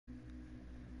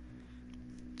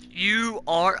You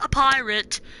are a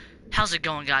pirate. How's it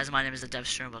going, guys? My name is the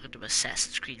Devster, and welcome to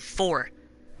Assassin's Creed 4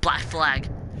 Black Flag.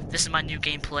 This is my new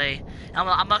gameplay. I'm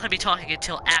not going to be talking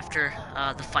until after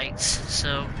the fights,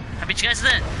 so I'll meet you guys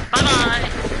then.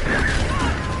 Bye-bye!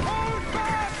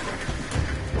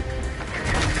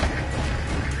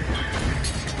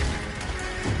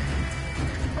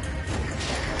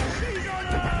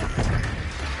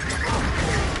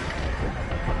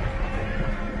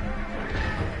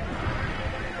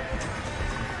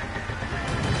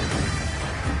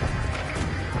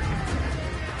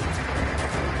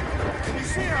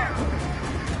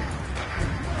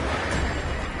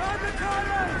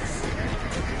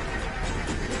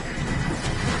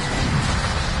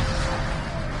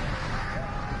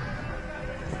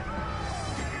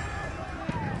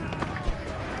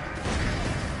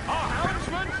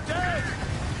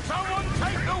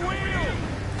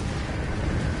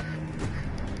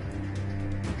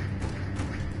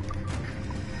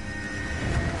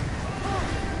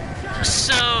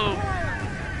 So,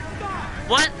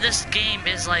 what this game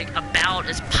is like about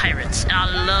is pirates, and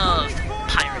I love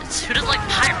pirates. Who doesn't like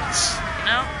pirates, you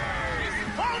know?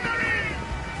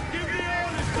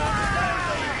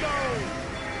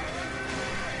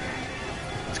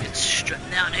 Let's get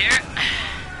strutting out here.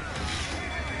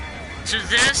 So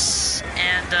this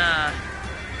and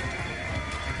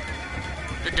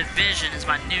The Division is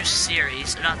my new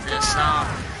series. Or not this.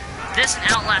 This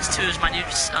and Outlast 2 is my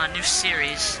new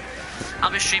series.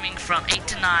 I'll be streaming from 8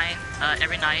 to 9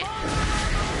 every night.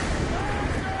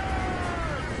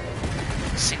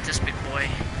 Sink this big boy.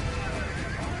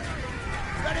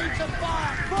 Ready to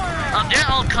fire! During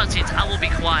all cutscenes, I will be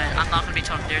quiet. I'm not going to be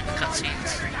talking during the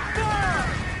cutscenes.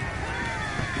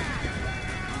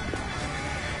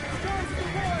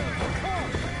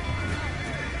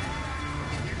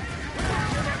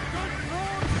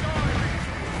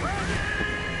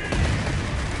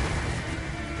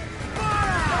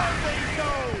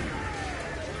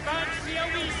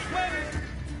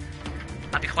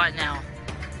 I'll be quiet now.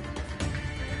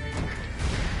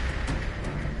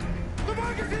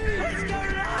 Let's go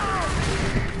now!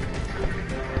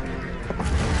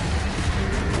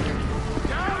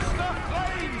 Douse the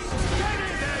flames! Get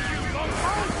in there, you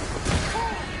mongrel!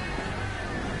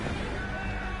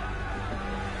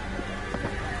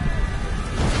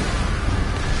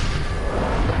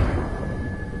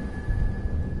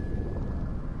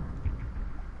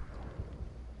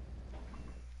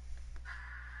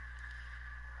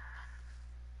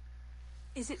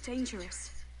 Is it dangerous?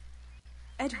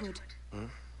 Edward?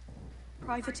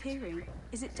 Privateering,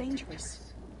 is it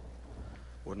dangerous?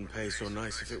 Wouldn't pay so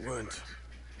nice if it weren't.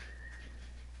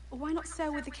 Why not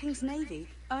sail with the King's Navy?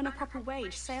 Earn a proper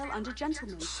wage, sail under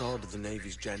gentlemen. Sod the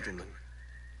Navy's gentlemen.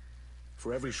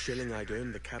 For every shilling I'd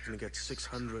earn, the captain gets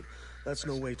 600. That's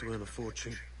no way to earn a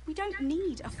fortune. We don't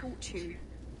need a fortune.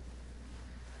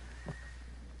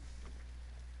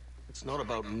 It's not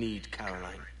about need,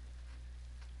 Caroline.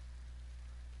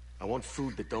 I want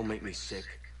food that don't make me sick.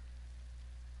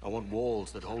 I want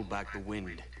walls that hold back the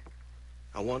wind.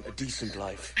 I want a decent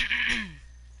life.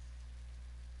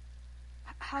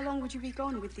 How long would you be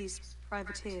gone with these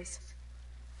privateers?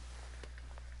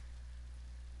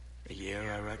 A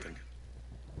year, I reckon.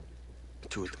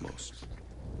 2 at the most.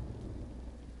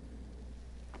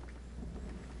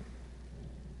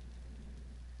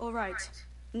 All right.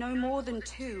 No more than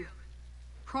 2.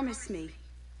 Promise me.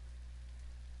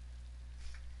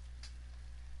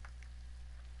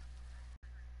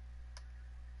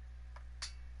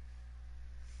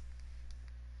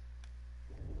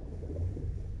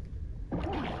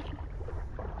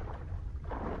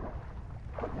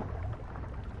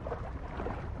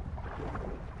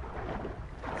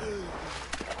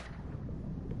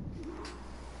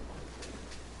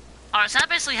 Alright, so that's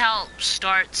basically how it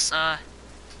starts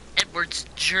Edward's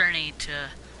journey to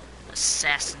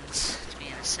assassins, to be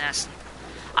an assassin.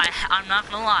 I'm not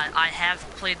gonna lie, I have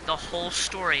played the whole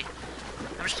story.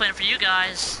 I'm just playing for you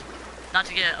guys, not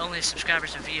to get only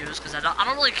subscribers and views, because I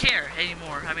don't really care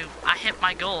anymore. I mean, I hit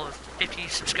my goal of 50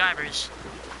 subscribers,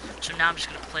 so now I'm just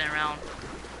gonna play around.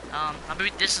 I'm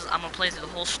gonna play through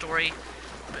the whole story.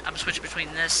 I'm switching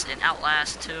between this and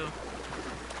Outlast 2.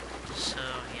 So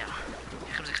yeah.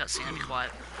 Here comes the cutscene, I'll be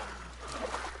quiet.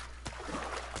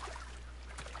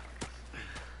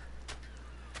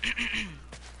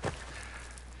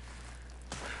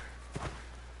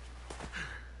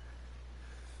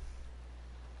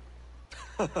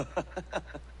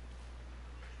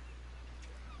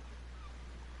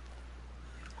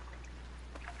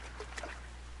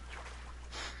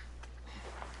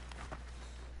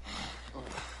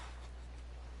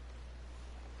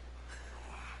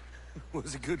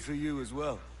 Was it good for you as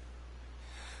well?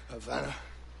 Havana.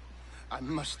 I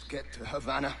must get to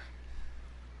Havana.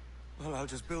 Well, I'll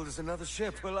just build us another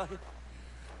ship, will I?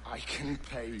 I can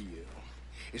pay you.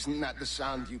 Isn't that the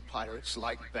sound you pirates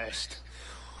like best?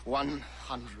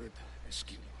 100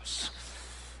 escudos.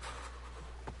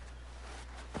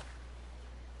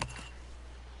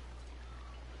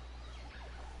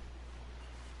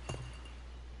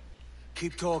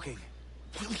 Keep talking.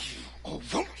 Will you or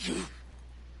won't you?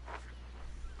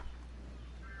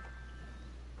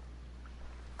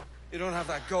 You don't have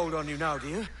that gold on you now, do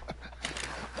you?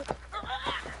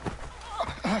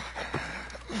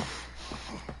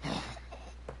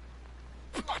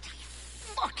 Bloody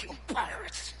fucking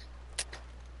pirates!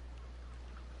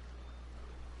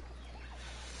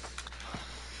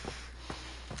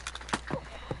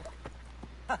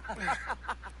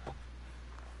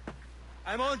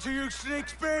 I'm on to you,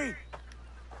 Snakesby!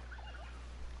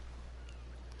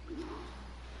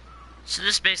 So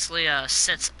this basically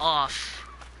sets off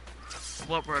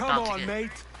what we're Come about on, to get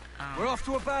mate. We're off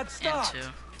to a bad start.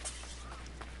 into.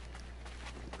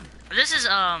 This is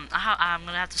I'm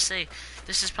gonna have to say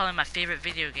this is probably my favorite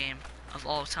video game of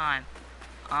all time.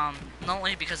 Not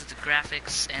only because of the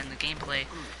graphics and the gameplay,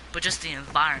 but just the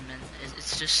environment.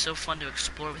 It's just so fun to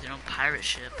explore with your own pirate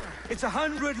ship. It's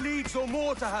 100 leagues or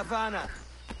more to Havana.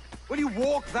 Will you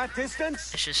walk that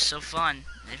distance? It's just so fun.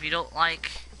 If you don't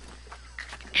like,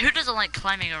 who doesn't like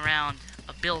climbing around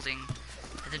a building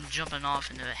and then jumping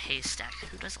off into a haystack?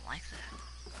 Who doesn't like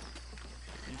that?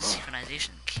 And synchronization,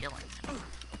 killing.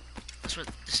 That's what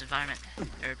this environment,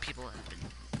 or people have been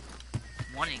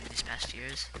wanting these past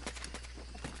years.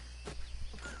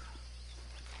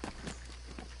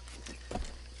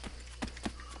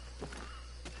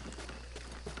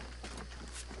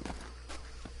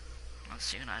 I'll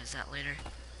synchronize that later.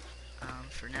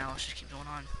 For now, let's just keep going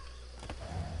on.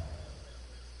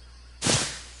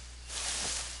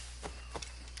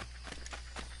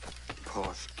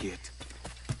 Posh git.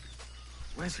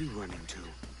 Where's he running to?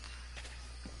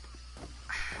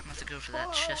 I'm gonna have to go for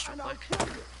that chest real quick.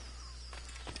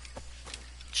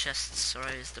 Chests are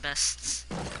always the best.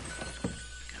 God,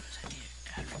 I need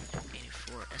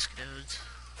 184 escadodes.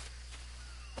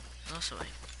 There's also a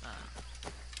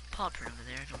paw print over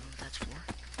there. I don't know what that's for.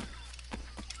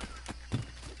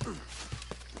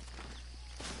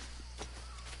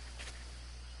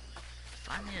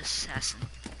 Find the assassin.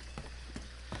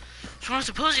 So what I'm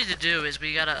supposed to do is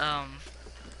we gotta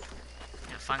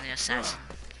find the assassin.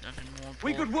 Duncan, Walpole,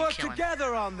 We could and work kill him.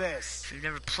 together on this. If you've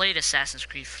never played Assassin's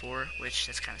Creed 4, which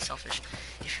that's kind of selfish.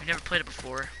 If you've never played it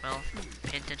before, well,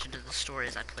 pay attention to the story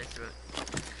as I play through it.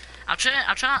 I'm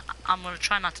gonna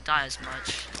try not to die as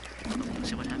much.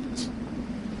 See what happens.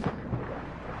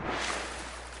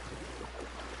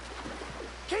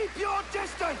 Keep your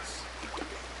distance!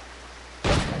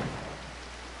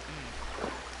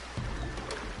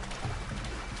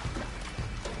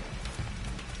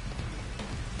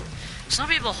 Some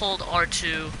people hold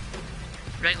R2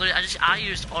 regularly. I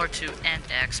used R2 and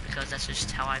X because that's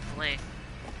just how I play.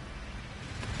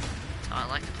 That's how I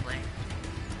like to play.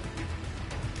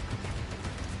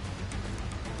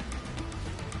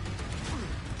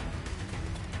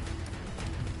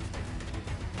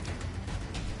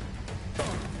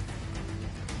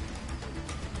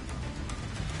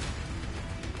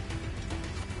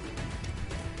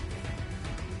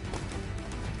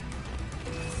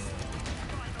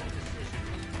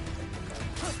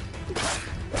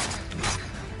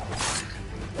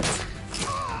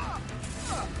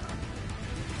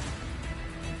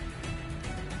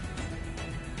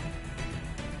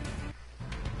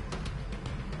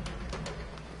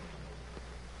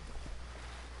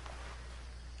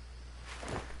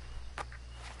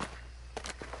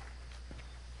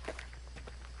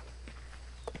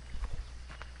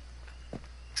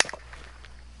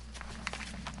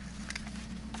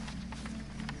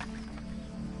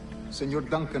 Senor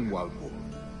Duncan Walpole,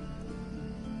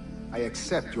 I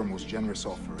accept your most generous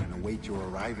offer and await your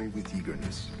arrival with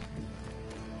eagerness.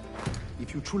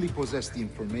 If you truly possess the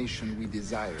information we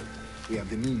desire, we have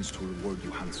the means to reward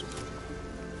you handsomely.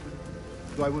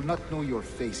 Though I will not know your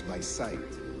face by sight,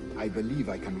 I believe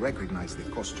I can recognize the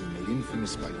costume made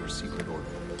infamous by your secret order.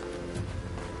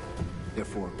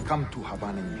 Therefore, come to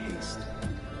Havana in haste,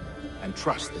 and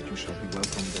trust that you shall be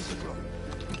welcomed as a brother.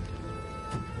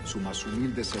 Su más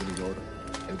humilde servidor,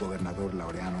 el gobernador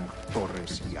Laureano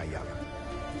Torres y Ayala.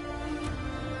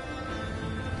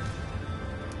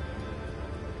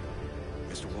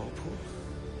 Mr. Walpole,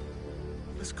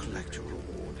 let's collect your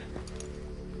reward.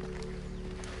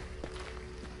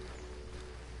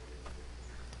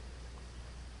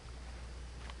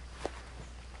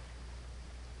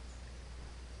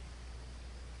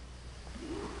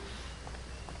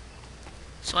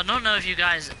 So I don't know if you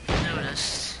guys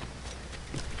noticed,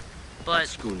 but That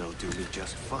schooner will do me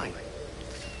just fine.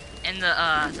 in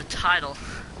the title,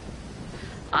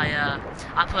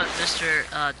 I put Mr.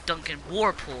 Duncan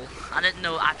Walpole. I didn't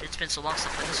know after it's been so long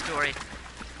since I put the story,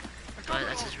 but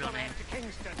that's his real name.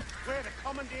 Where the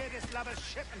commandeer this lover's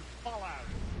ship and fall out.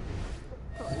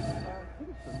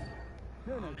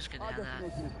 I'm just gonna have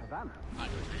that.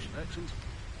 Merchant.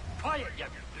 Quiet, you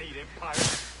bleeding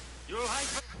pirate. You'll hang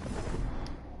for...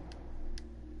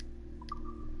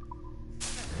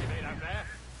 You out there?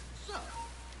 Sir,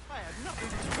 I had nothing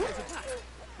to do with this attack.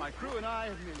 My crew and I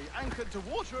have merely anchored to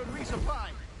water and resupply.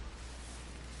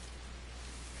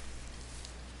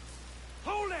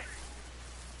 Hold it!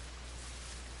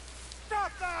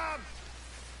 Stop them!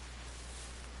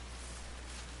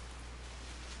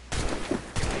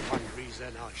 If one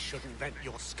reason I shouldn't vent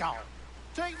your skull.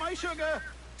 Take my sugar.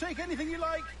 Take anything you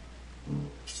like.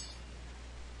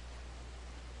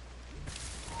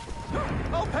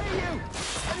 I'll pay you.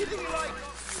 Anything you like.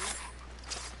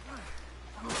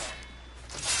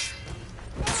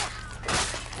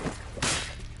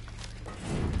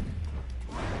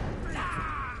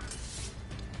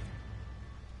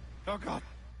 Oh, God.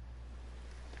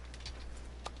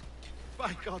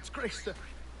 By God's grace, sir,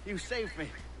 you saved me.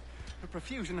 A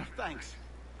profusion of thanks.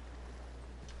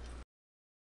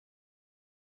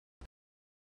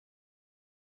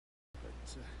 But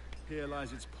here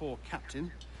lies its poor captain,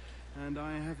 and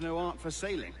I have no art for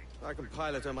sailing. I can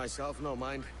pilot her myself, no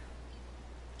mind.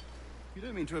 You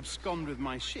don't mean to abscond with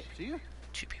my ship, do you?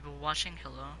 2 people watching.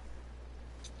 Hello.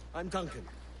 I'm Duncan.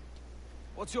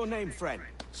 What's your name, friend?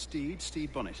 Steed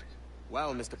Bonnet.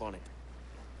 Well, Mr. Bonnet,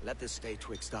 let this stay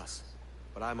twixt us.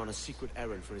 But I'm on a secret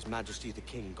errand for His Majesty the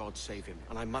King, God save him,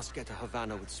 and I must get to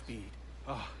Havana with speed.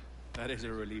 Oh, that is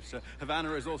a relief, sir.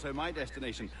 Havana is also my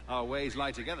destination. Our ways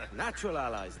lie together. Natural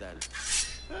allies, then.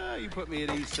 Ah, you put me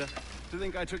at ease, sir. To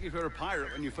think I took you for a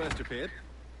pirate when you first appeared.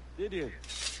 Did you?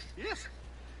 Yes.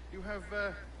 You have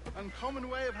uncommon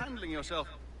way of handling yourself.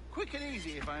 Quick and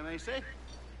easy, if I may say.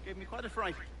 Gave me quite a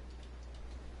fright.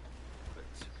 But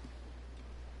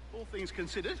all things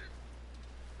considered,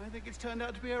 I think it's turned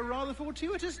out to be a rather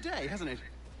fortuitous day, hasn't it?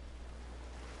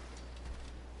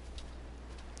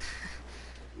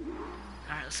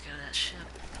 Alright, let's go to that ship.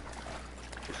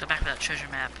 Let's go back to that treasure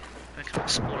map. We're going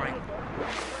exploring. We'll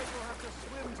have to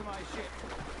swim to my ship.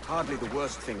 Hardly the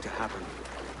worst thing to happen.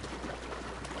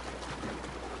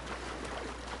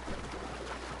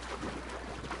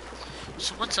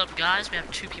 So what's up, guys? We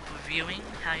have 2 people viewing.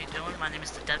 How you doing? My name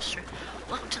is the Devster.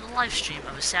 Welcome to the live stream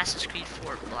of Assassin's Creed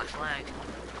 4 Blackflag.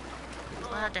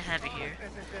 Glad to have you here.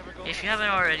 If you haven't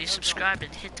already, subscribe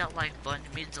and hit that like button.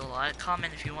 It means a lot.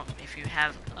 Comment if you want, if you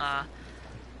have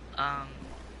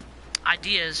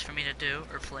ideas for me to do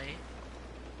or play.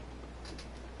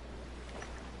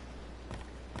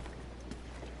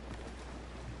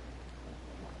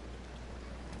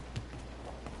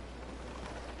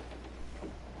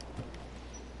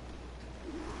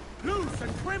 Loose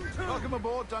and trim too! Welcome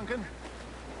aboard, Duncan.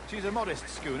 She's a modest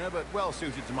schooner, but well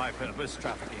suited to my purpose,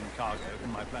 trafficking cargo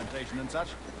from my plantation and such.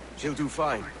 She'll do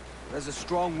fine. There's a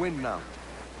strong wind now.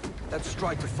 Let's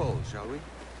strike to full, shall we?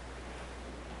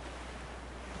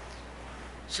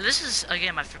 So this is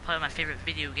again probably my favorite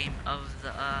video game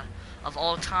of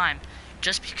all time,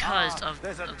 just because of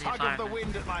there's a the tug environment. of the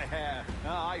wind at my hair.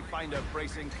 I find a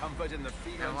bracing comfort in the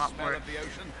feel And a and lot smell more of the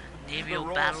ocean. naval The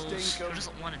raw battles. stink Who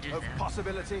doesn't want to do of that?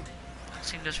 possibility.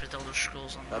 Same goes for the Elder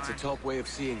Scrolls Online. That's a top way of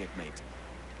seeing it, mate.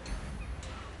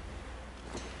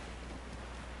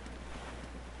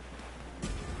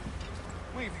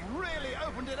 We've really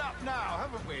opened it up now,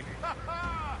 haven't we? Ha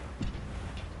ha!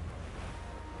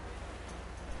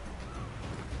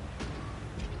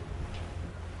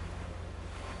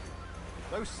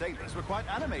 Those sailors were quite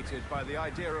animated by the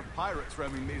idea of pirates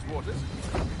roaming these waters.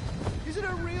 Is it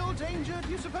a real danger, do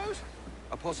you suppose?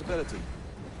 A possibility.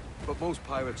 But most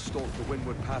pirates stalk the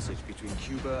windward passage between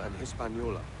Cuba and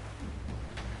Hispaniola.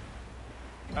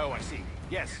 Oh, I see.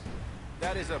 Yes.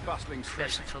 That is a bustling strait.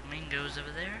 There's some flamingos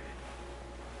over there.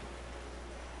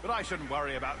 But I shouldn't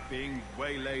worry about being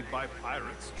waylaid by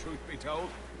pirates, truth be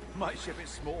told. My ship is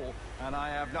small, and I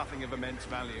have nothing of immense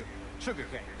value.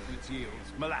 Sugarcane and its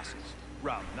yields, molasses,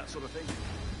 rum, that sort of thing.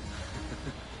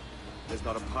 There's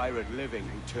not a pirate living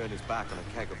who'd turn his back on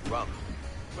a keg of rum.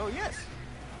 Well, yes.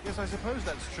 Yes, I suppose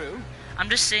that's true. I'm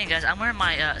just saying, guys, I'm wearing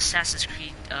my Assassin's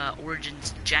Creed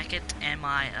Origins jacket and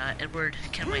my Edward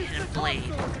Kenway Hidden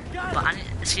Blade. But I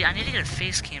need to get a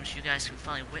face cam so you guys can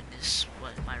finally witness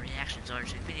what my reactions are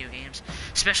to video games,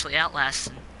 especially Outlast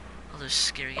and all those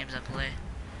scary games I play.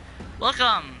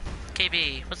 Welcome,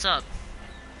 KB. What's up?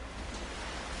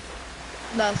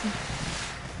 Nothing.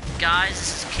 Guys,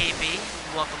 this is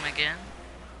KB. Welcome again.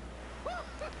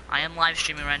 I am live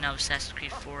streaming right now, Assassin's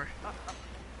Creed 4.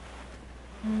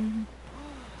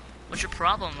 What's your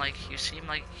problem? Like, you seem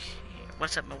like...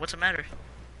 What's the matter?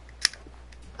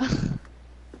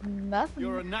 Nothing.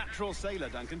 You're a natural sailor,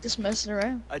 Duncan. Just messing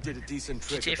around. I did a decent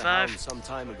trick GTA at the 5? helm some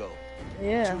time ago.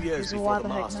 Yeah. 2 years so before why the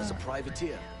the heck mast as a not?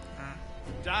 privateer.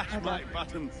 Dash my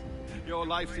buttons. Your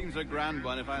life seems a grand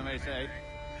one, if I may say.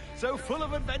 So full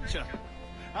of adventure.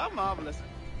 How marvelous.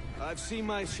 I've seen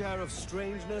my share of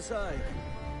strangeness, aye.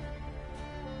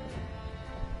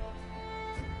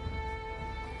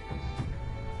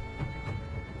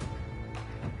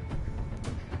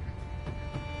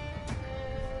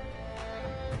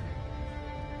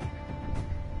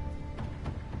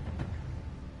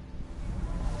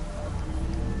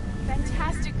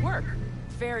 Fantastic work.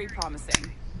 Very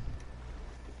promising.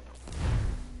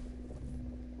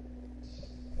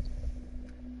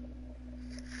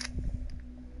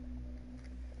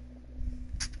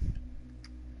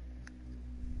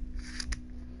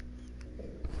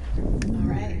 All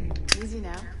right, easy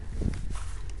now.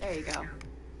 There you go.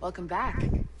 Welcome back.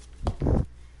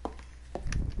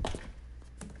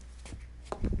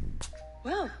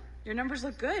 Well, your numbers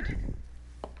look good.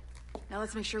 Now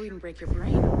let's make sure we didn't break your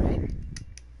brain, all right?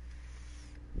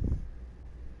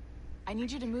 I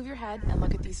need you to move your head and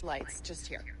look at these lights just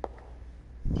here.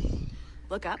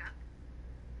 Look up.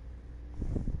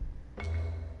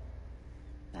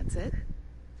 That's it.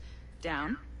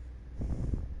 Down.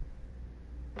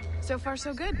 So far,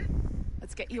 so good.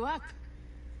 Let's get you up.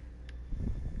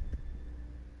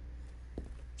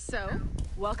 So,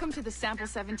 welcome to the Sample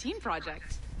 17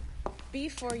 project.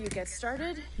 Before you get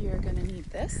started, you're gonna need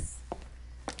this.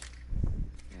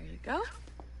 There you go.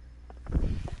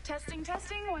 Testing,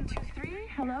 testing, 1, 2, 3.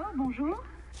 Hello, bonjour.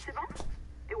 C'est bon?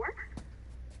 It works?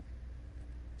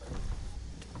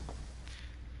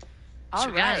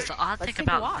 So guys, the odd thing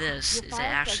about this is they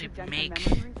actually make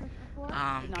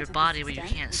your body where you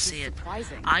can't see it.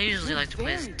 I usually like to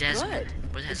play as Desmond,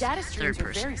 but it has third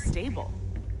person. Very stable.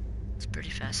 It's pretty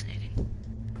fascinating.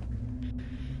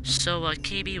 So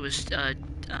KB was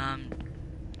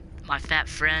my fat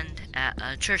friend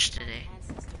at church today.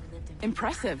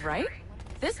 Impressive, right?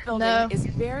 This building is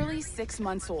barely 6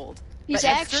 months old. He's but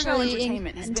actually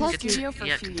Entertainment has been a studio for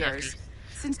a few Kentucky. years.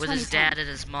 Since With his 2010. dad and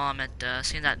his mom at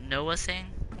seeing that Noah thing.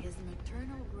 His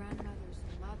maternal grandmother's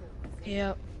mother was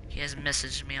Yep. He has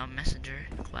messaged me on Messenger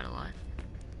quite a lot.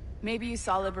 Maybe you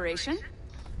saw Liberation?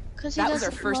 Because That was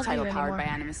our first title powered by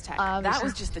Animus Tech. That Obviously.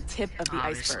 was just the tip of the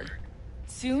Obviously. iceberg.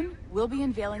 Soon, we'll be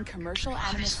unveiling commercial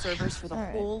Animus servers for the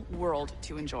Alright. whole world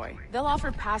to enjoy. They'll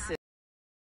offer passes.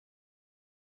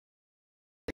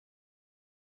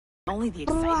 Only the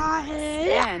exciting parts.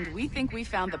 And we think we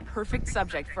found the perfect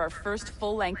subject for our first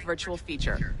full-length virtual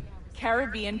feature.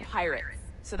 Caribbean Pirates.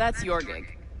 So that's your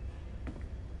gig.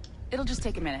 It'll just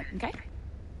take a minute, okay?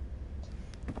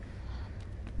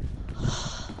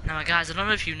 Now guys, I don't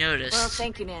know if you noticed Well,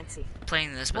 thank you, Nancy.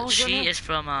 playing this, but she is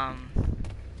from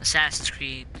Assassin's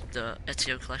Creed, the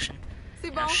Ezio collection.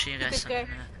 I'll show you guys something.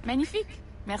 Magnifique.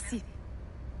 Merci.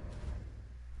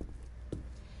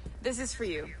 This is for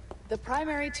you. The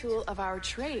primary tool of our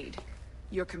trade.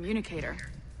 Your communicator.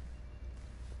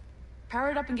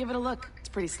 Power it up and give it a look. It's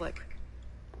pretty slick.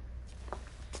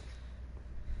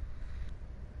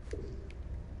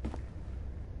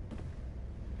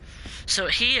 So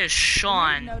he is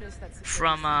Sean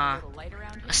from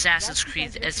Assassin's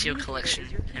Creed, the Ezio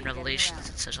collection, and Revelations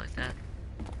and such like that.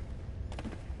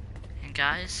 And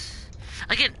guys,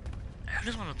 again, who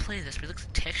doesn't want to play this? We look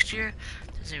at the texture.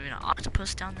 There's even an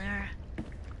octopus down there.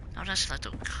 I would actually like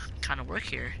to kind of work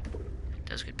here. It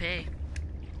does good pay.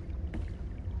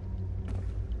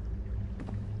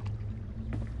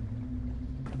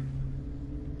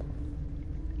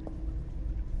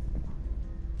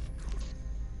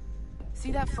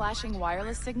 See that flashing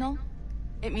wireless signal?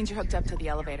 It means you're hooked up to the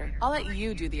elevator. I'll let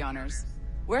you do the honors.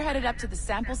 We're headed up to the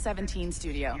Sample 17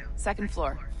 studio, 2nd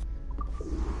floor.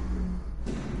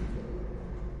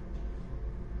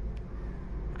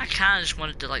 I kind of just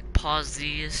wanted to like pause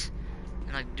these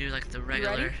and like do like the You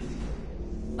regular ready?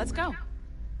 Let's go.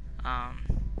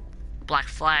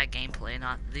 Blackflag gameplay,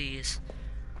 not these.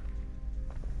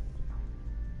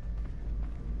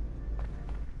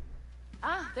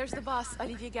 Ah, there's the boss,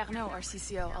 Olivier Garneau, our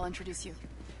CCO. I'll introduce you.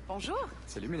 Bonjour.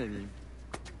 Salut Mélanie.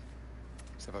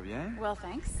 Ça va bien? Well,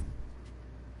 thanks.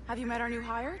 Have you met our new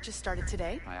hire? Just started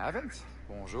today. I haven't.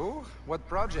 Bonjour. What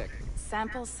project?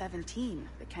 Sample 17,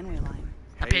 the Kenway line.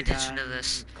 I pay attention to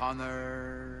this.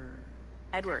 Connor...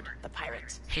 Edward, the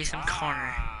pirate. Haytham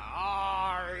Corner.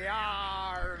 Arr,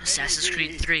 yar, Assassin's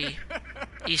Creed 3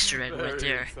 Easter egg right Very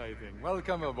there. exciting.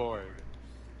 Welcome aboard.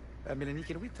 Melanie,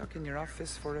 can we talk in your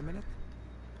office for a minute?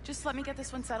 Just let me get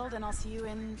this one settled and I'll see you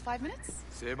in 5 minutes.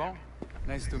 C'est bon.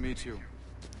 Nice to meet you.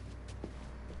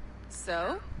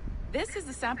 So, this is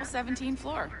the Sample 17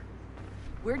 floor.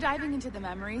 We're diving into the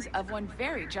memories of one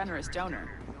very generous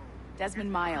donor,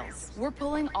 Desmond Miles. We're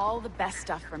pulling all the best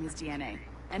stuff from his DNA.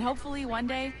 And hopefully one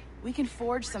day, we can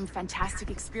forge some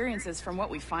fantastic experiences from what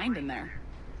we find in there.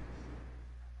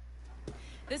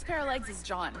 This pair of legs is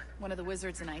John, one of the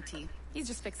wizards in IT. He's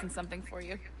just fixing something for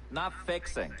you. Not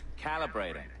fixing,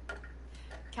 calibrating.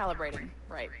 Calibrating,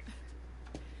 right.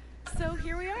 So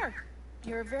here we are,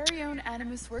 your very own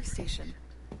Animus workstation.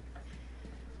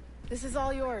 This is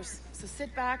all yours, so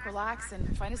sit back, relax,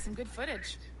 and find us some good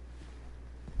footage.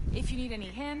 If you need any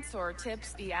hints or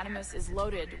tips, the Animus is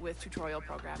loaded with tutorial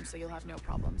programs, so you'll have no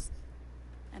problems.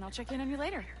 And I'll check in on you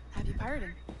later. Happy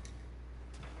pirating.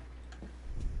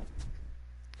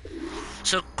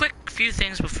 So, quick few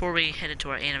things before we head into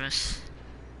our Animus.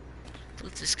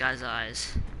 Look at this guy's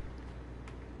eyes.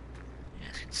 You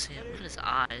guys can see it. Look at his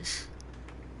eyes.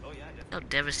 How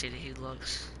devastated he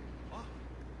looks.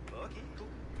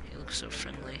 He looks so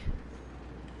friendly.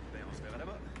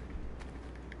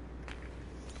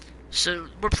 So,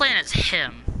 we're playing as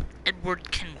him,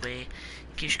 Edward Kenway.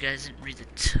 In case you guys didn't read the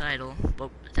title, but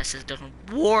that says Duncan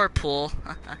Walpole.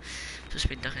 Supposed to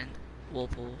be Duncan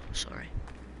Walpole, sorry.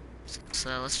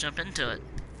 So let's jump into it.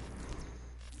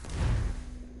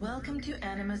 Welcome to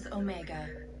Animus Omega,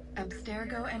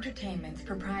 Abstergo Entertainment's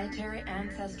proprietary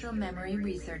ancestral memory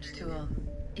research tool.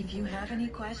 If you have any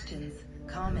questions,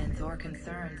 comments, or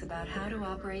concerns about how to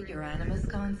operate your Animus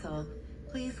console,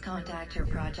 please contact your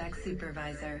project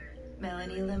supervisor,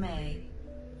 Melanie LeMay.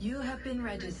 You have been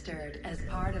registered as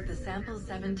part of the Sample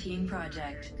 17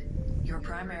 project. Your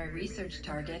primary research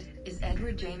target is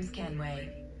Edward James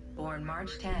Kenway, born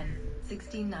March 10,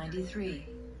 1693,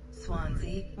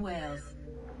 Swansea, Wales.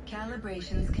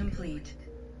 Calibrations complete.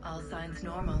 All signs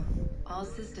normal. All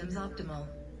systems optimal.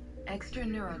 Extra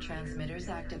neurotransmitters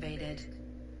activated.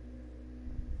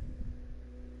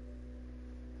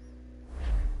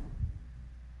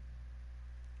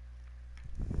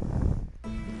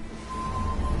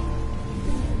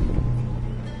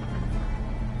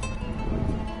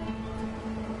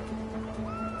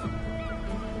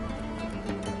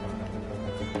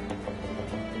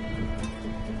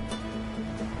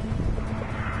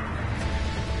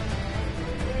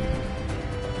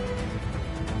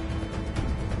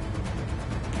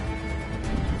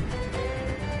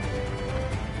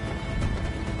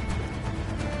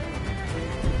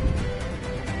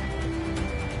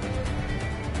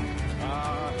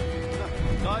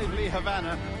 Lively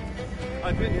Havana.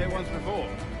 I've been here once before.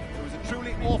 It was a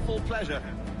truly awful pleasure.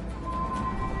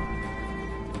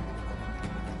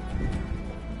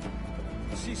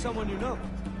 See someone you know?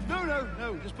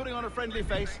 No, just putting on a friendly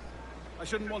face. I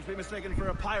shouldn't want to be mistaken for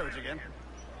a pirate again.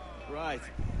 Right.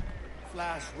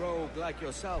 Flash rogue like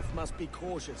yourself must be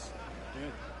cautious. Yeah.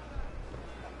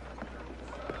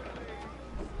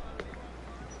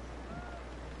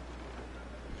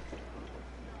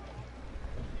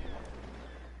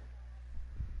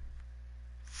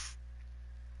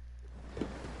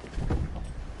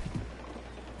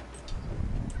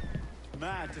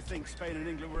 Mad to think Spain and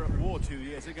England were at war 2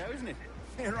 years ago, isn't it?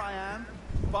 Here I am,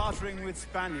 bartering with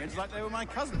Spaniards like they were my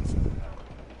cousins.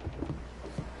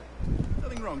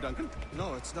 Nothing wrong, Duncan?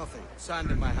 No, it's nothing.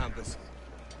 Sand in my hampers.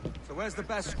 So where's the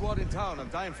best squad in town? I'm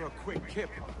dying for a quick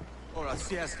kip. Or a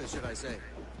siesta, should I say.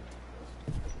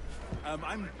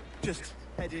 I'm just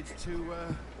headed to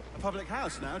a public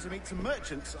house now to meet some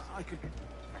merchants. I could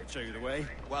show you the way.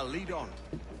 Well, lead on.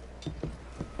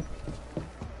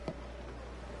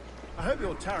 I hope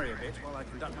you'll tarry a bit while I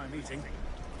conduct my meeting.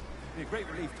 It'd be a great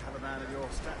relief to have a man of your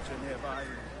stature nearby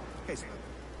in case of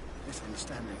a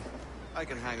misunderstanding. I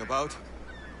can hang about.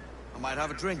 I might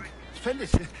have a drink. Splendid.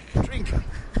 Drink.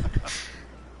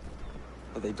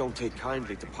 But they don't take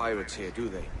kindly to pirates here, do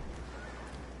they?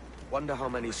 Wonder how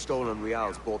many stolen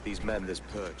reals bought these men this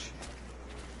perch.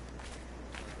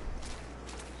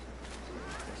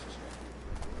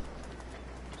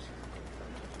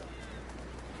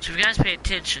 So if you guys pay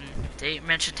attention, they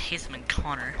mentioned Hatham and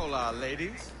Connor. Hola,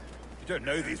 ladies. You don't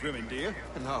know these women, do you?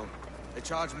 No. They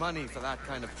charge money for that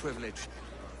kind of privilege.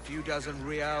 A few dozen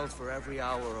reals for every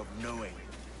hour of knowing.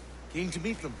 Keen to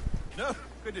meet them? No,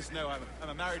 goodness no, I'm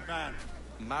a married man.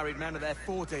 Married men are their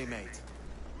forte, mate.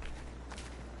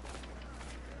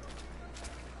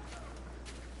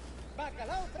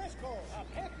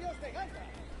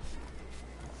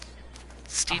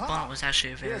 Steve Bonnet was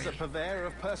actually a very, Here's a purveyor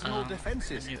of personal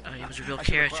defenses. he was a real I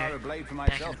should acquire character a blade for back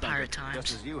in myself, the pirate Duncan, times.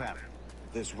 just as you have.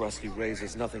 This rusty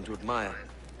razor's nothing to admire.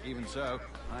 Even so,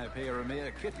 I appear a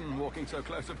mere kitten walking so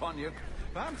close upon you.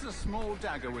 Perhaps a small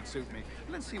dagger would suit me.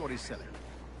 Let's see what he's selling.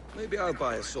 Maybe I'll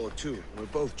buy a sword too. We'll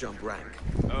both jump rank.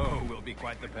 Oh, we'll be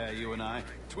quite the pair, you and I.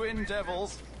 Twin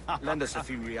devils. Lend us a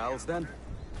few reals, then.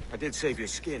 I did save your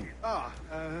skin.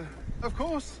 Of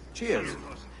course. Cheers.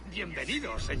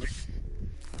 Bienvenidos, señor.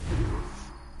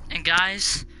 And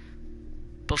guys,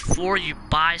 before you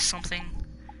buy something,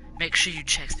 make sure you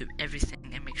check through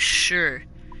everything and make sure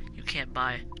you can't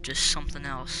buy just something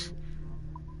else.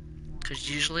 Because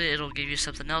usually it'll give you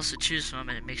something else to choose from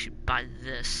and it makes you buy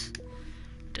this.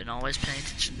 Don't always pay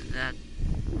attention to that.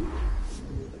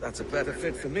 That's a better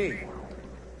fit for me.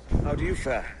 How do you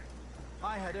fare?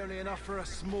 I had only enough for a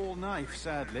small knife,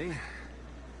 sadly.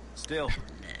 Still,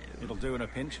 it'll do in a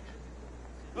pinch.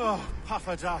 Oh,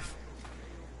 puffer duff.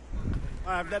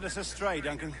 I have led us astray,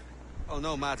 Duncan. Oh,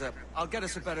 no matter. I'll get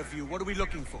us a better view. What are we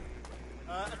looking for?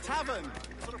 A tavern,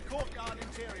 sort of courtyard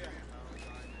interior.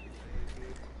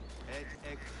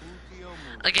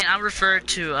 Again, I refer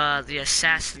to the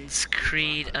Assassin's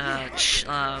Creed master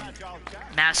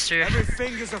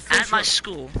Everything's official. at my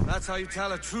school. That's how you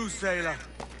tell a true sailor.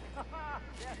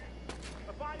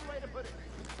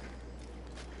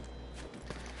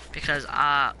 Because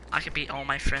I could beat all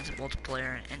my friends in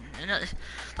multiplayer, and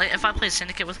like if I play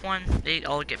Syndicate with one, they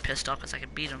all get pissed off because I can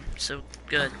beat them so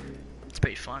good. It's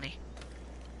pretty funny.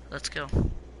 Let's go.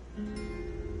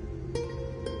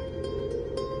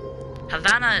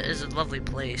 Havana is a lovely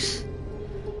place.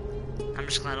 I'm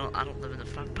just glad I don't live in the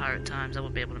pirate times. I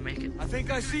won't be able to make it. I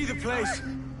think I see the place.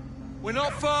 We're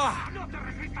not far.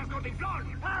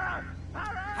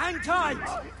 Hang tight.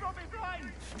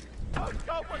 I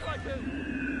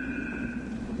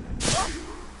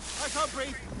can't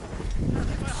breathe.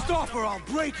 Stop or I'll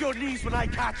break your knees when I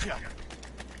catch you.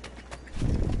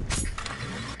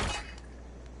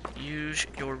 Use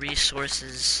your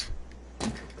resources.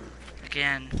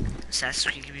 Again,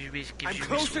 Assassin's Creed gives you resources.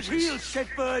 Close at heels,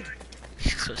 shitbird.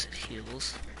 Close at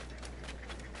heels.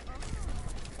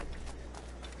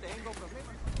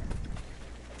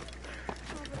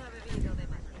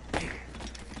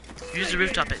 Use the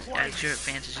rooftop at your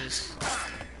advantages.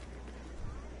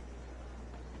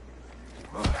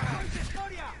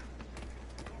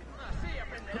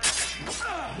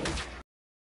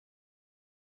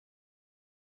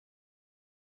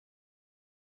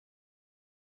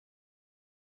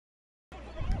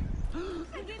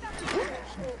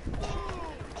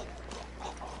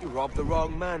 You robbed the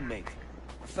wrong man, mate.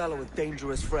 A fellow with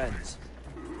dangerous friends.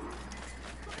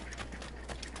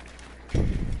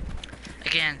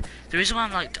 Again, the reason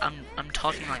why I'm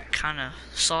talking like kind of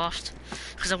soft,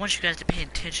 because I want you guys to pay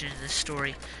attention to this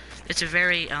story. It's a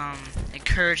very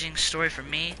encouraging story for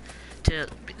me. I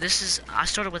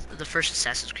started with the first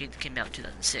Assassin's Creed that came out in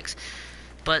 2006,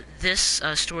 but this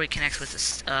story connects with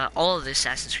this, all of the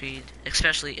Assassin's Creed,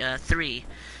 especially 3,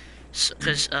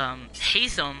 because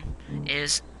Hatham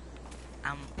is.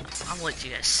 I'll let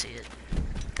you guys see it.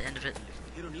 At the end of it,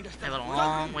 I have a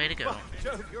long way to go.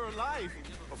 You're alive.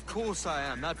 Of course I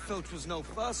am. That filch was no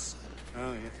fuss.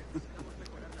 Oh, yeah.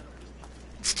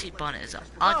 Steve Bonnet is an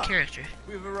odd character.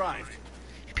 We've arrived.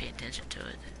 You pay attention to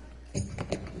it.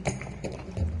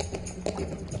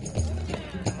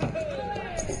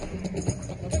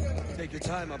 Take your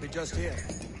time. I'll be just here.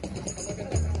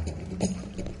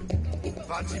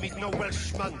 Fancy meeting no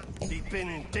Welshman deep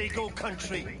in Dago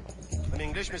country. I'm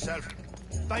English myself.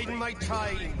 Biding my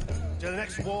time till the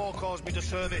next war calls me to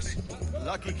service.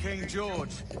 Lucky King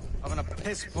George, having a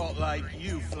piss pot like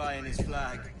you flying his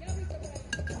flag.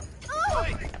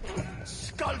 Oi!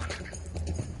 Skulk!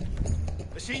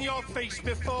 I've seen your face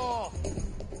before.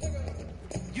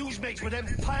 Yous mates with them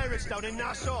pirates down in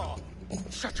Nassau.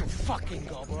 Shut your fucking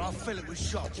gob or I'll fill it with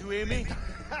shot, you hear me?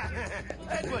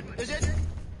 Edward, is it?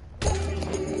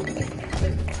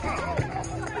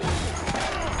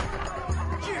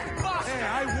 Hey,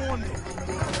 I warned him.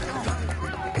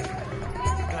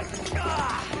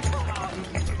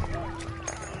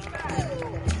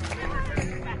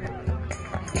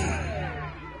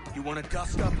 You want a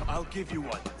dust up? I'll give you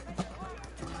one.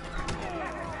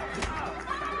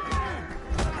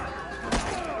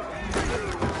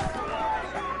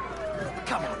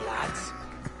 Come on, lads.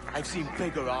 I've seen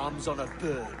bigger arms on a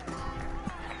bird.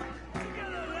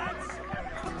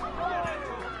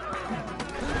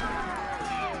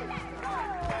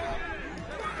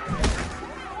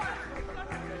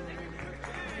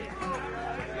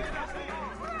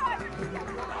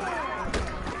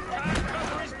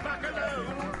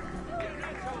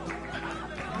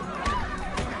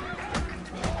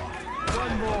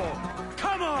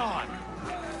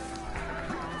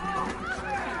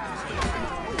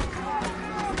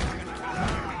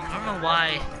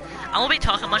 why I won't be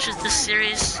talking much of this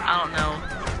series. I don't know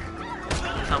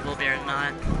if I will be or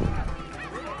not.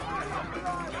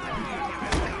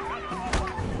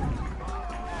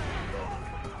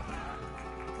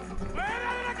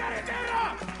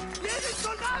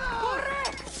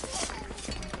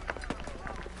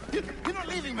 You're not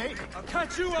leaving me. I'll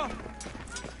catch you up.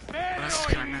 Well, that's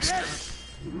kind of messed up.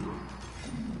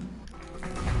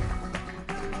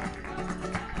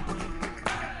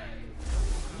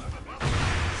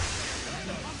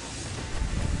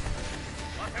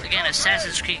 Again,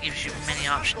 Assassin's Creed gives you many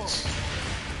options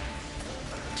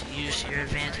to use to your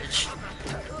advantage.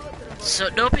 So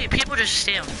nobody, people just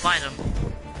stay and fight them.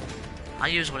 I'll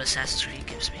use what Assassin's Creed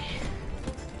gives me,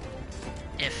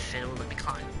 if it will let me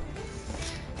climb.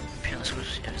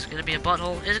 Is it gonna be a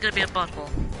butthole? Is it gonna be a butthole?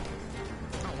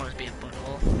 I don't want it to be a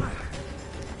butthole.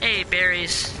 Hey,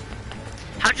 berries.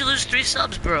 How'd you lose 3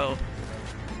 subs, bro?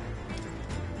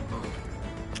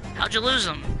 How'd you lose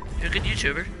them? You're a good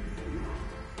YouTuber.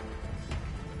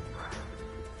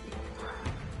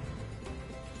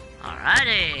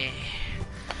 Alrighty.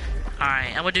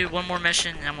 Alright, I'm gonna do one more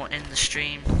mission and we'll end the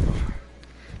stream.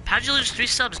 How'd you lose 3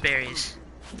 subs, berries?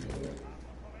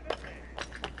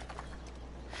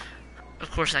 Of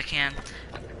course I can.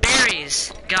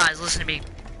 Berries! Guys, listen to me.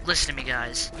 Listen to me,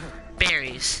 guys.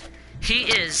 Berries. He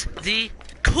is the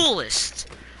coolest,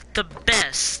 the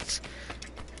best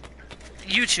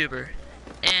YouTuber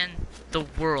in the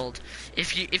world.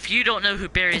 If you don't know who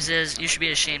Berries is, you should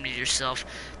be ashamed of yourself.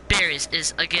 Berries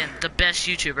is, again, the best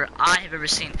YouTuber I have ever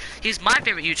seen. He's my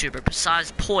favorite YouTuber,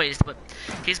 besides Poised, but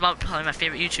he's probably my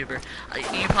favorite YouTuber.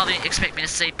 You probably expect me to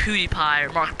say PewDiePie or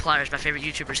Markiplier is my favorite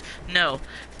YouTubers. No.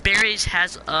 Berries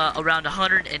has around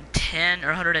 110 or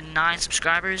 109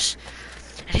 subscribers,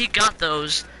 and he got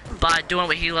those by doing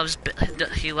what he loves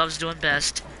doing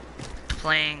best,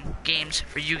 playing games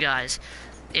for you guys.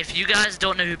 If you guys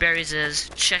don't know who Berries is,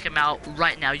 check him out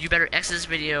right now. You better exit this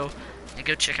video and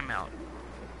go check him out.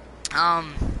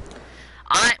 I've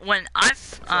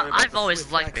always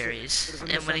liked Berries,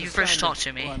 and when he first talked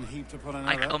to me,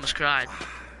 I almost cried.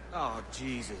 Oh,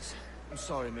 Jesus. I'm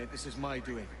sorry, mate. This is my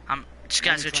doing. Just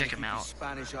guys, go check him out.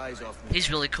 Spanish eyes off me. He's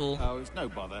really cool. Oh, it's no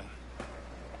bother.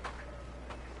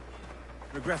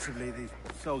 Regrettably, the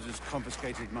soldiers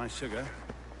confiscated my sugar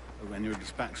when your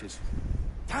dispatches.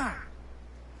 And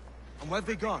where've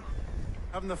they gone?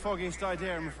 Haven't the foggiest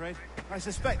idea, I'm afraid. I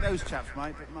suspect those chaps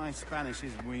might, but my Spanish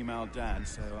is wee mal dad,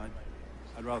 so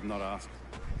I'd rather not ask.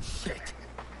 Shit.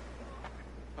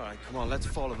 All right, come on, let's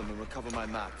follow them and recover my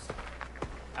maps.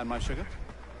 And my sugar?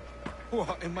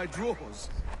 What, in my drawers?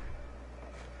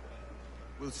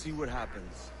 We'll see what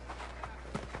happens.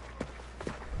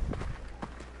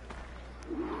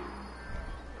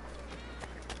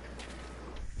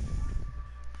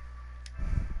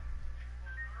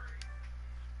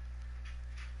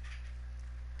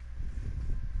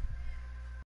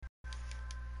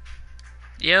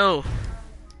 Yo,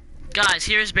 guys,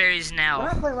 here's Berries now. We're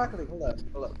not playing Rocket League.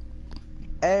 Hold up.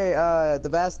 Hey,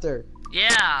 Devster.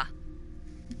 Yeah.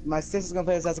 My sister's gonna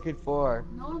play Assassin's Creed 4.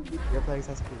 You're playing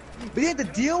Assassin's Creed. But yeah, the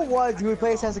deal was you would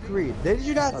play Assassin's Creed. Did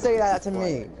you not say that to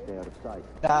me?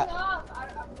 That.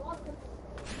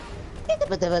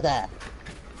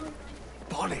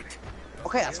 Bonnet.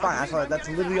 Okay, that's fine. That's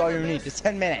literally all you need. Just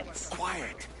 10 minutes.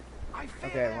 Quiet.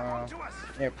 Okay, well,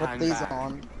 here, put these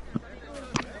on.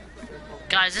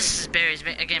 Guys, this is Berries.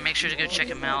 Again, make sure to go check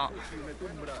him out.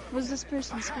 Was this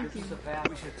person speaking?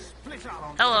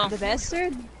 Hello. The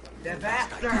bastard? The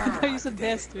bastard! I thought you said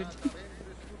bastard.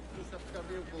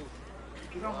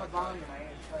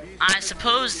 I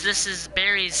suppose this is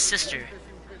Berries' sister.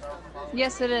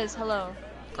 Yes, it is. Hello.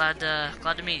 Glad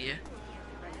to meet you.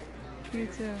 You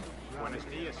too. Buenos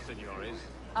dias, senores.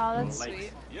 Oh, that's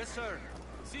sweet. Yes, sir.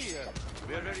 See ya.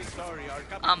 We are very sorry. Our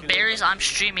captain Berries, I'm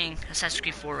streaming Assassin's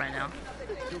Creed 4 right now.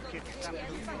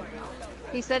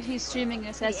 He said he's streaming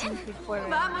Assassin's Creed 4 right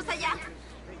now.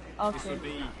 Okay.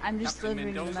 I'm just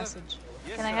delivering the message.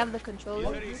 Can I have the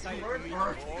controller?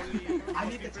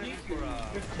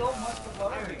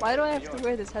 Why do I have to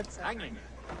wear this headset? I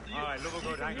love a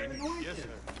good hanging. Yes, sir.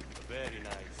 Very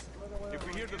nice. If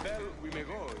we hear the bell, we may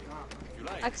go. If you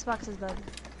like. Xbox is better.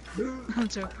 I'm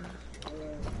joking.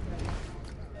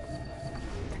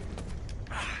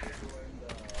 I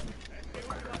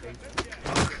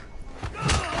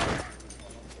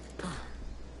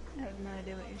have no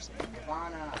idea what you're saying.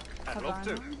 I'd love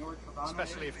to.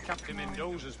 Especially if Captain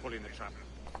Mendoza's pulling the trap.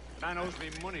 Man owes me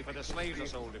money for the slaves I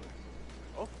sold him.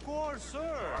 Of course,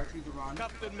 sir.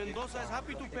 Captain Mendoza is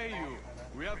happy to pay you.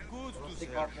 We have goods to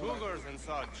sell, sugars and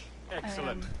such.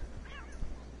 Excellent.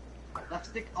 Left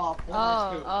stick up.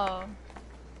 Oh.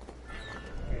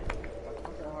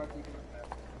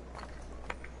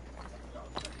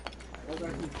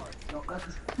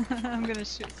 I'm gonna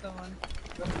shoot someone.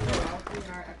 The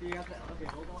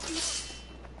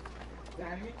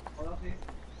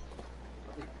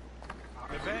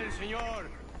bell, senor.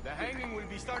 The hanging will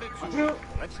be started soon.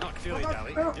 Let's not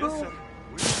dilly-dally. Yes, sir.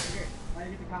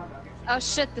 Oh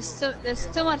shit, there's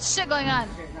too much shit going on.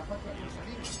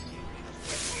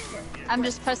 I'm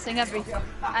just pressing everything.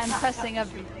 I'm pressing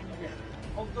everything.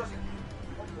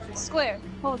 Square,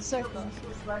 hold circle.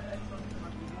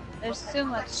 There's too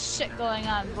much shit going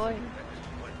on, boy.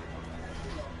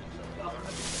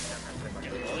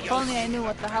 If only I knew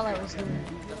what the hell I was doing.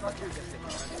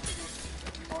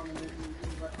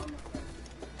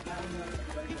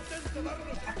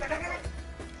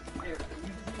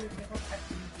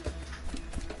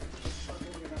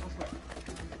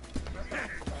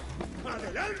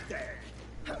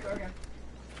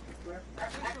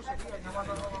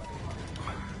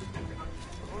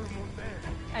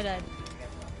 I died.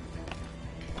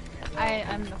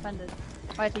 I'm offended.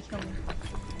 Why'd he kill me?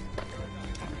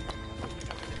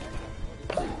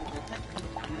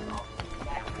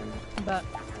 But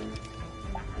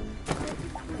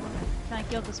can I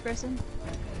kill this person?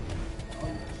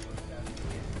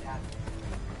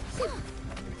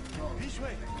 This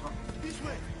way. This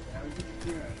way.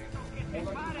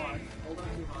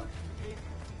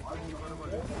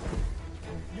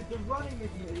 You've been running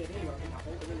with me. There you go.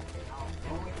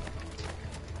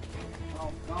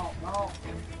 No.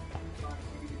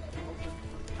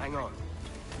 Hang on.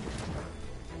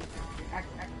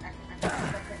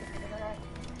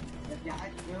 Yeah,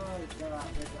 good.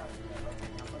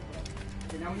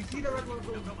 Now when you see the red one,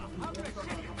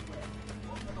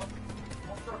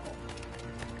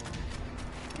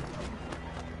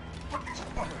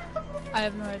 I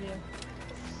have no idea.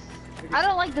 I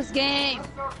don't like this game.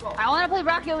 I want to play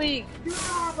Rocket League.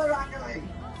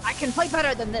 I can play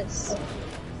better than this.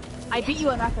 I beat you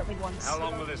in Rocket League once. How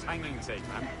long will this hanging take,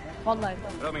 man? One life. I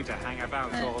don't mean to hang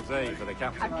about all day for the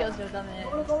captain. I've killed your dumb ass.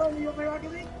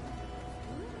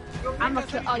 I'm gonna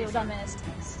kill all your dumb ass.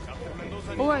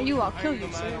 Who are you? I'll kill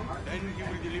you, sir. Then you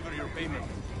will deliver your payment.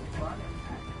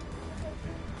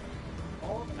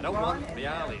 I don't want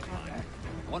reales, man.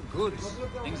 I want goods.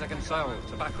 Things I can sell.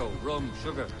 Tobacco, rum,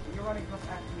 sugar.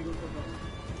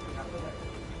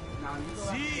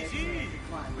 See.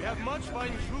 We have much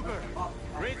fine sugar.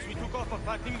 Rates we took off a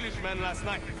fat Englishman last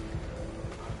night.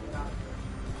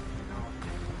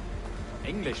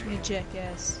 Englishman? You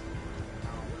jackass.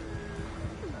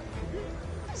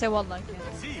 Say what like it.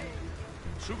 See.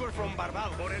 Sugar from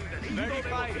Barbal. Very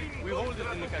fine. We hold it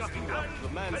in the Castillo. The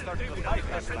man started the fight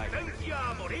last night. He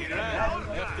ran,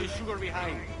 left his sugar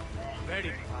behind.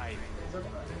 Very fine.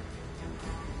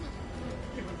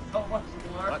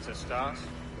 That's a start.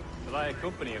 Shall I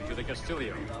accompany him to the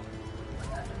Castillo?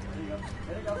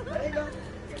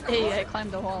 Hey, I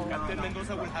climbed the wall. Captain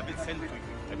Mendoza will have it sent to you,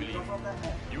 I believe.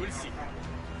 You will see.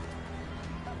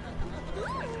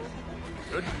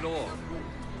 Good lord.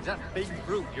 Is that big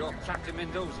brute your Captain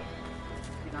Mendoza?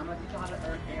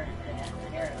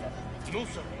 No,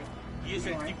 sir. He is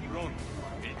El Tiburon.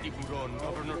 El Tiburon,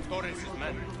 Governor Torres'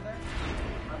 man.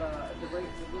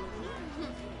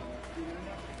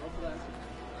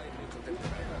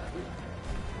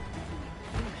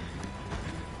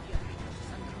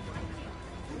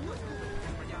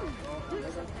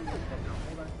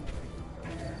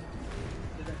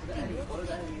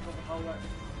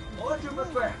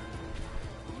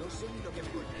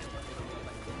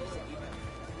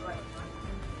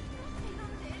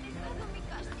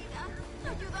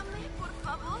 Ayúdame, por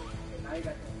favor.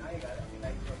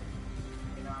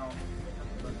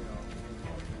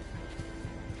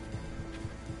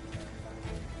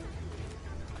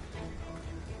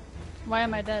 Why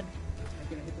am I dead?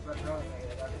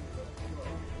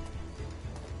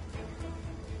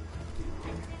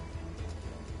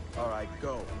 All right,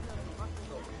 go.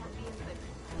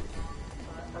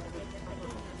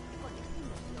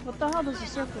 What the hell does the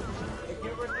circle do?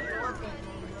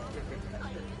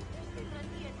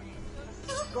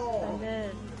 I'm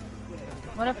dead.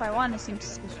 What if I want to seem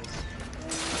suspicious?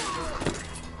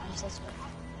 I'm suspect.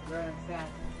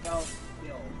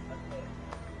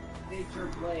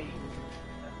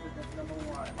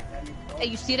 Hey,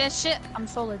 you see that shit? I'm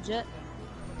so legit.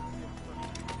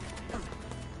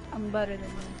 I'm better than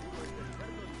you.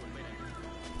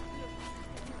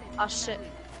 Oh shit.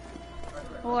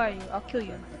 Who are you? I'll kill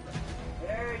you.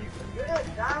 There you go.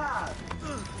 Good job.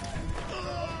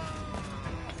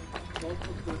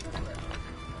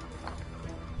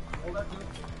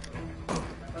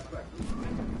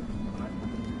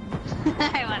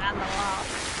 I went on the wall.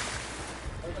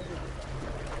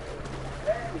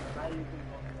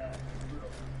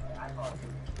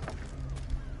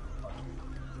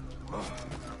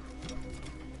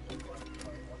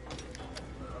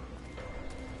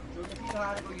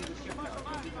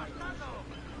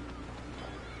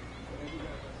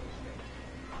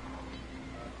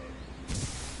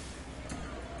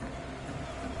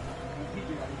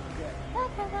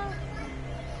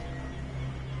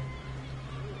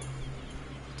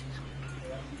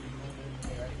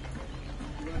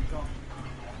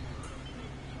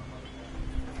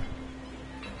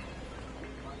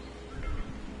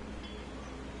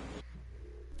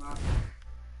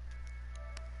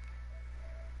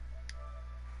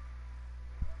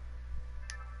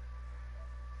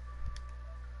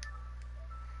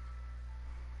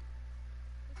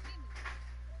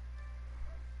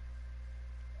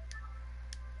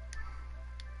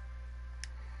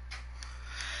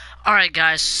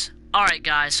 Alright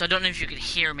guys, so I don't know if you could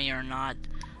hear me or not,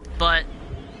 but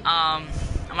I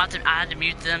had to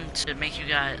mute them to make you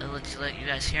guys let you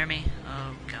guys hear me.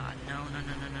 Oh god, no.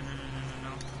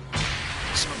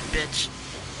 Son of a bitch.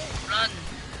 Run!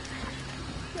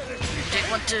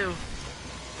 Take one too.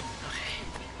 Okay.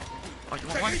 Oh, you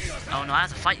want one? Oh no, I have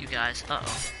to fight you guys.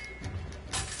 Uh-oh.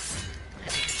 I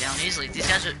take you down easily. These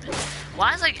guys are...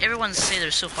 Why does like everyone say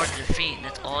they're so hard to defeat and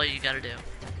that's all you gotta do?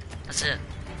 That's it.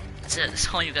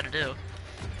 That's all you gotta do.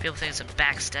 People think it's a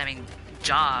backstabbing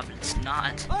job. It's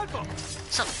not.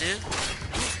 What's up, dude?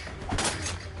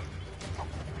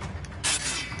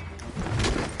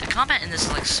 The combat in this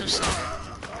is like so slow.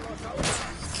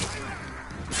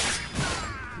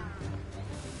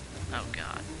 Oh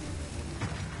god.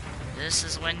 This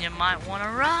is when you might want to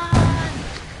run.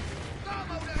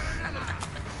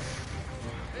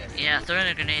 Yeah, throwing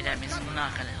a grenade at me is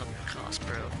not gonna help your cause,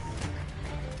 bro.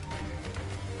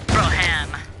 Ham.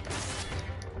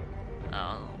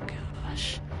 Oh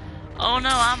gosh. Oh no,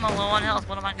 I'm low on health.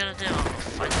 What am I gonna do? I'm gonna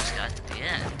fight these guys at the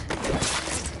end.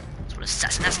 That's what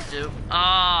assassin has to do.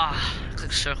 Ah, I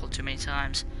clicked circle too many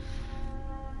times.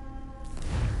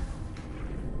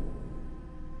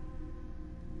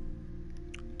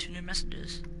 Two new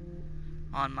messages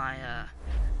on my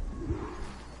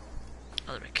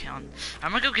other account.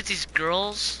 I'm gonna go get these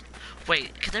girls.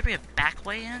 Wait, could there be a back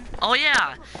way in? Oh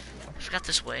yeah. I forgot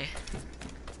this way.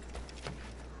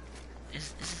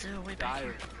 Is there a way back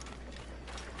here?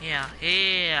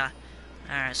 Yeah.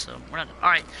 Alright, so we're not...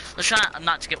 Alright, let's try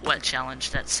not to get wet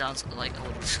challenge. That sounds like a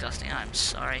little disgusting. I'm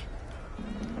sorry.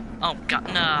 Oh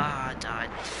god, nah, I died.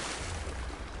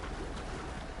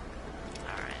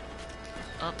 Alright.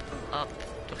 Up.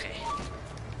 Okay.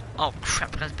 Oh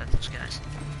crap, I got those guys.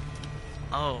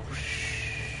 Oh shh.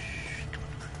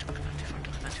 Don't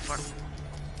come back too far.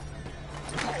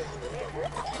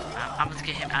 I'm gonna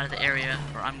get him out of the area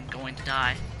or I'm going to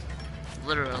die.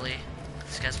 Literally.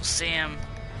 These guys will see him.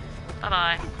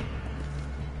 Bye-bye.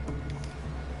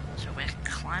 Is there a way I can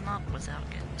climb up without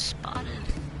getting spotted?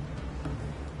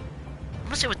 I'm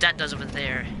gonna see what that does over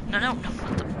there. No,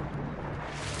 what the...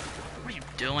 What are you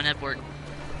doing, Edward?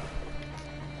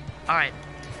 Alright.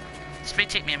 This may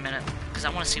take me a minute, because I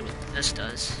want to see what this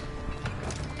does.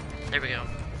 There we go.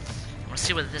 I want to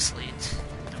see where this leads.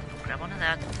 Grab onto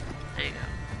that. There you go.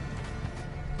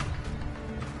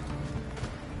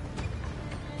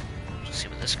 Let's see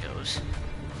where this goes.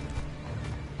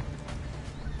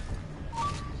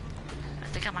 I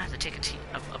think I might have to take a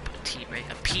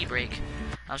pee break.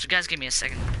 So guys, give me a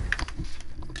second.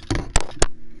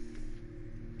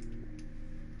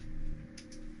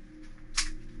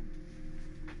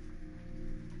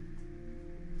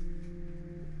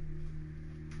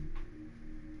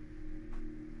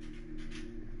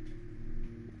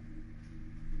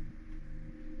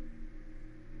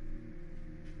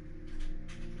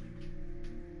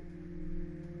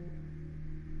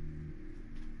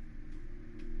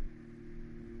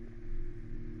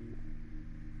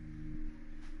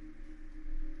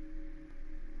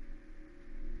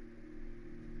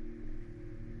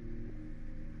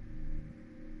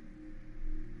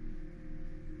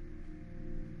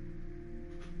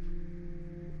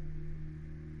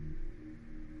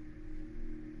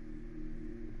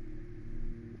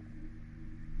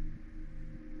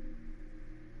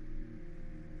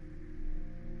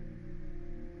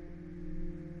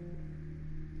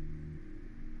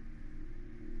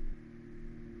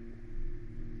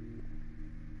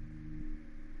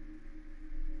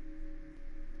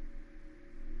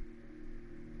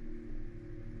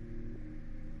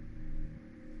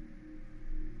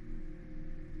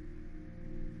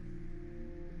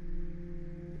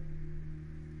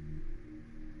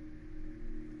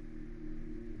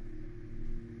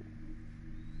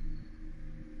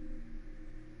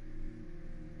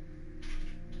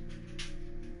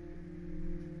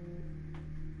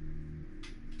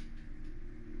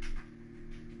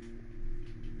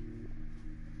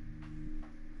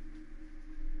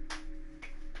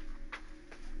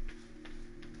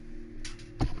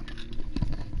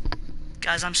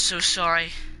 Guys, I'm so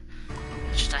sorry.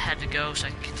 It's just I had to go so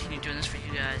I can continue doing this for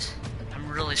you guys. I'm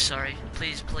really sorry.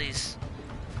 Please, please.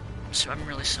 I'm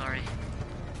really sorry.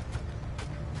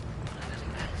 I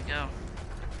had to go.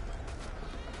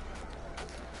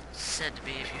 It's said to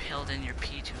be if you held in your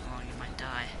pee too long, you might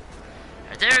die.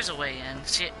 Alright, there's a way in.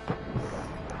 See it? Are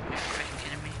you freaking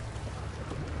kidding me?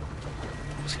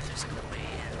 Let's see if there's like a way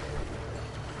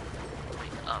in. Way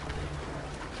up.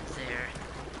 There.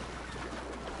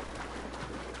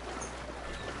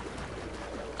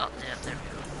 Oh, yeah, there we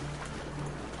go.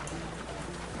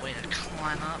 Way to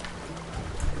climb up.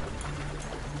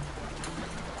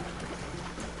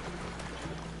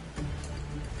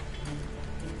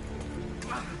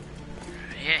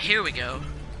 Yeah, here we go.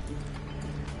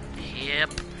 Yep,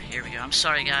 here we go. I'm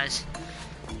sorry, guys.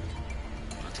 I'm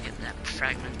about to get that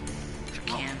fragment if I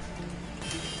can.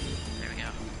 There we go.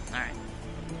 Alright.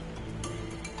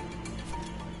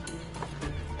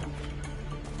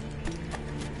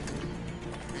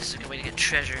 This is a good way to get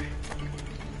treasure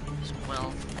as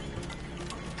well.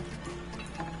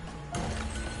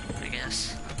 I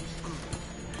guess.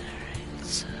 Alright,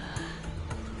 let's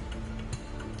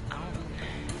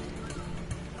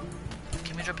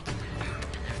can we drop it? There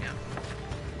we go.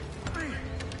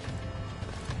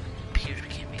 Appears we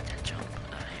can't make that jump.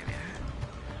 Here we are.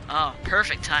 Oh,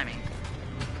 perfect timing.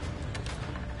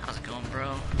 How's it going,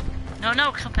 bro? No,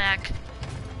 no, come back.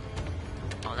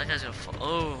 Oh, that guy's gonna fall.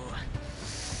 Oh.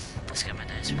 This guy might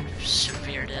die.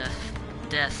 Severe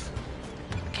death.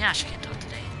 Gosh, I can't talk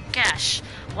today. Gosh.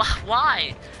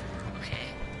 Why? Okay.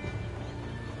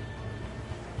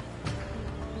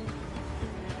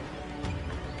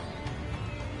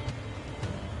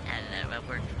 Hello,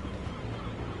 Edward.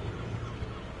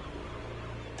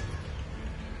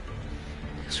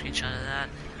 Take a screenshot of that.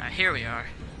 Alright, here we are.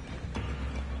 Oh,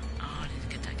 I need to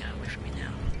get that guy away from me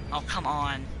now. Oh, come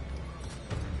on.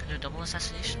 Can I do a double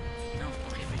assassination? No.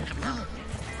 Okay, we can come down.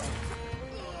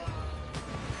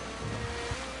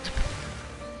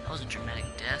 That was a dramatic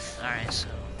death. Alright, so.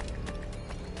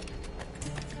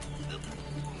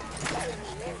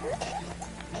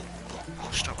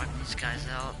 I'll start wiping these guys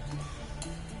out.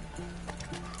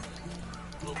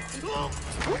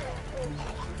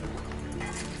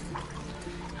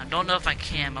 I don't know if I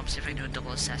can, but I'm see if I can do a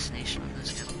double assassination on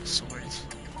those guys with the swords.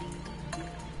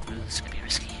 Ooh, this is gonna be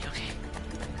risky. Okay.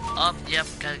 Up, yep,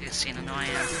 gotta get seen. I know I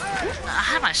am. I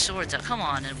have my swords out. Come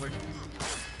on, Edward.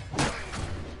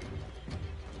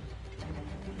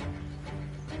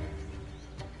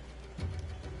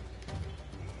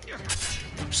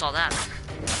 Saw that.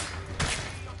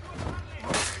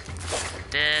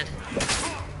 Dead.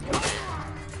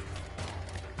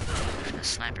 A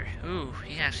sniper. Ooh,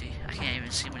 he actually, I can't even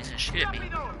see when he's gonna shoot at me.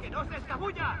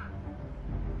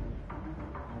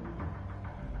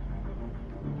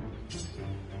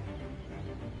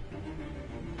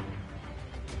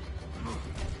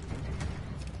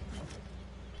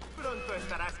 Pronto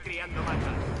estarás criando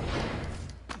vacas.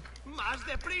 ¡Más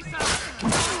deprisa!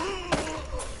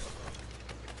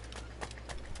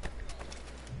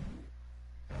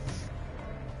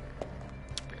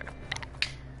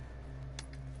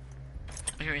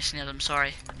 I'm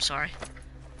sorry. I'm sorry.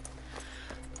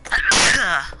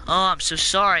 Oh, I'm so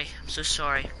sorry. I'm so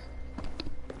sorry.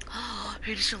 Oh, are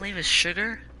you just gonna leave us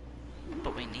sugar?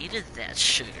 But we needed that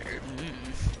sugar. Do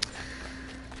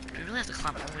we really have to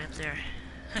climb all the way up there?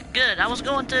 Good, I was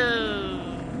going to...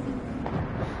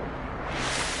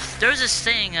 There's this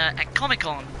thing at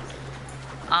Comic-Con.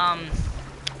 I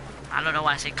don't know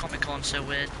why I say Comic-Con so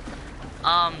weird.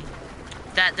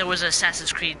 That there was an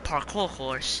Assassin's Creed parkour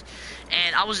course.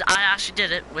 And I actually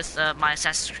did it with my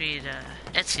Assassin's Creed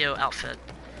Ezio outfit.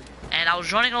 And I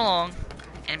was running along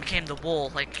and it became the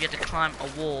wall. Like, you had to climb a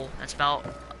wall that's about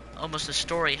almost a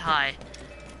story high.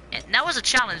 And that was a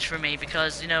challenge for me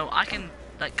because, you know, I can,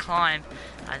 like, climb.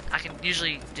 I can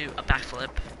usually do a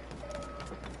backflip.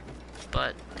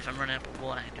 But if I'm running up a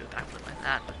wall, I can do a backflip like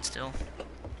that, but still.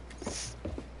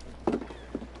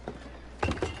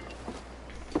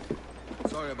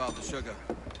 Sorry about the sugar.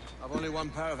 I've only one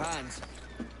pair of hands.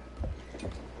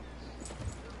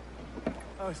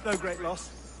 Oh, it's no great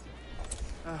loss.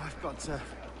 I've got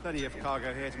plenty of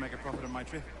cargo here to make a profit on my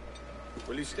trip.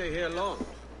 Will you stay here long?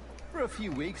 For a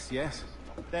few weeks, yes.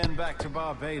 Then back to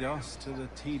Barbados, to the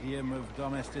tedium of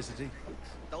domesticity.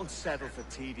 Don't settle for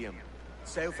tedium.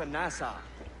 Sail for Nassau.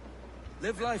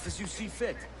 Live life as you see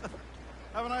fit.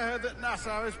 Haven't I heard that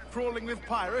Nassau is crawling with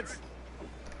pirates?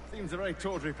 Seems a very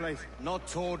tawdry place. Not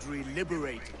tawdry,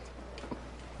 liberated.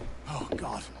 Oh,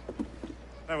 God.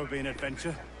 That would be an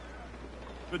adventure.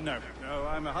 But no,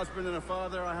 I'm a husband and a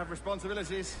father. I have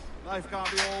responsibilities. Life can't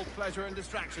be all pleasure and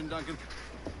distraction, Duncan.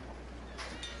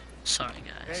 Sorry,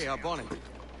 guys. Hey, Bonnie.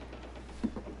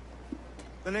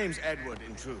 The name's Edward,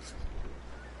 in truth.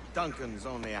 Duncan's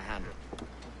only a handle.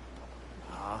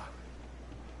 Ah.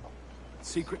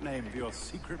 Secret name of your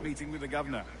secret meeting with the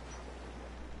governor.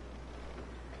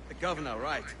 The governor,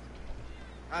 right.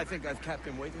 I think I've kept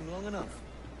him waiting long enough.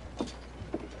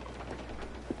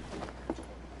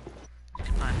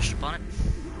 Goodbye, Mr. Bonnet.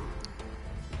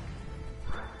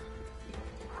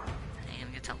 Ain't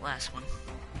gonna get that last one.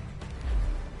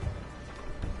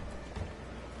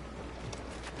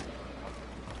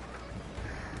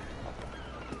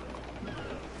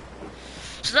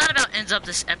 So that about ends up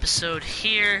this episode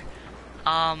here.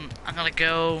 I'm gonna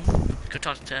go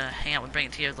hang out with Bring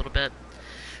It to you a little bit.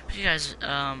 Hope you guys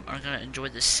are gonna enjoy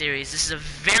this series. This is a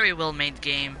very well made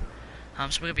game.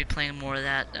 So we're gonna be playing more of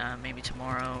that maybe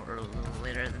tomorrow or a little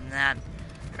later than that.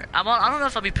 I don't know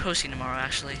if I'll be posting tomorrow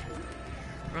actually.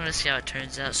 We're gonna see how it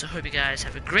turns out. So hope you guys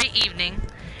have a great evening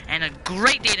and a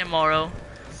great day tomorrow.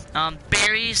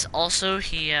 Barry's also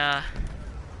he's a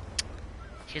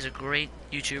great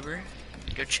YouTuber.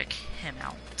 Go check him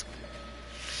out.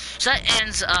 So that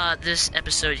ends this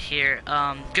episode here.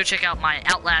 Go check out my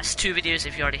Outlast 2 videos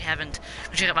if you already haven't.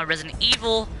 Go check out my Resident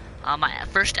Evil, my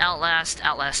first Outlast,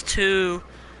 Outlast 2,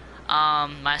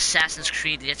 my Assassin's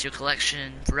Creed, the Ezio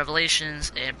Collection,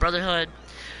 Revelations, and Brotherhood.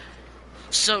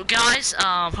 So guys,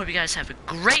 hope you guys have a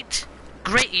great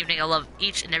evening. I love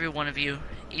each and every one of you.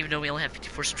 Even though we only have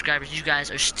 54 subscribers, you guys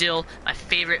are still my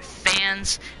favorite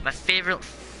fans, my favorite,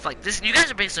 like this. You guys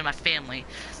are basically my family,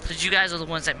 because you guys are the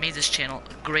ones that made this channel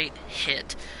a great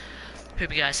hit.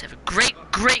 Hope you guys have a great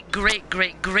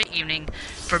evening.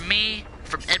 From me,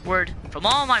 from Edward, from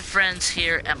all my friends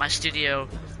here at my studio,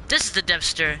 this is the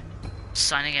Devster,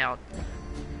 signing out.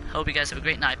 Hope you guys have a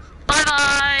great night. Bye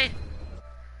bye!